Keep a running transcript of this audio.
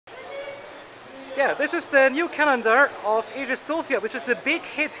Yeah, this is the new calendar of AEGEE-Sofia, which is a big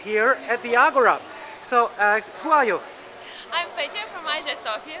hit here at the Agora. So, who are you? I'm Peter from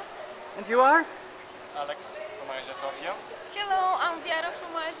AEGEE-Sofia. And you are? Alex from AEGEE-Sofia. Hello, I'm Viera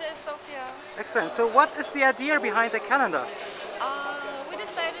from AEGEE-Sofia. Excellent. So what is the idea behind the calendar? We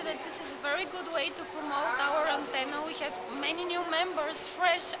decided that this is a very good way to promote our antenna. We have many new members,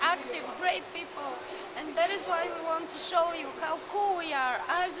 fresh, active, great people. And that is why we want to show you how cool we are.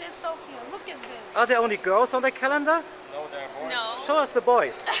 AEGEE-Sofia, look at this. Are there only girls on the calendar? No, there are boys. No. Show us the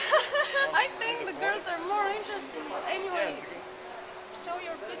boys. I think the girls are more interesting, but anyway, Yes, show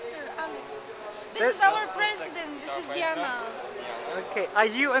your picture, Alex. This is our president, this is Diana. Okay, are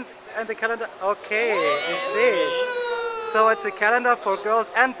you and the calendar? Okay, I see. So it's a calendar for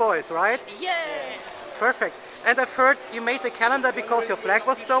girls and boys, right? Yes. Perfect. And I've heard you made the calendar because your flag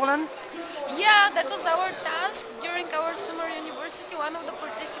was stolen? Yeah, that was our task. During our summer university, one of the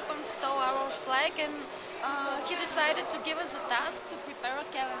participants stole our flag and he decided to give us a task to prepare a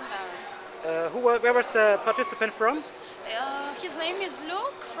calendar. Where was the participant from? His name is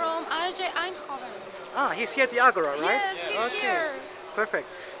Luke from AEGEE-Eindhoven. Ah, he's here at the Agora, right? Yes, he's here. Perfect.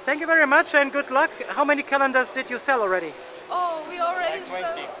 Thank you very much and good luck. How many calendars did you sell already? Oh, we already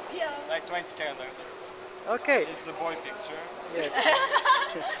Like 20. yeah. Like 20 calendars. Okay. This is a boy picture, Yes.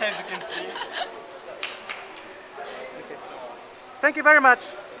 as you can see. Thank you very much.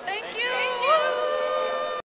 Thank you.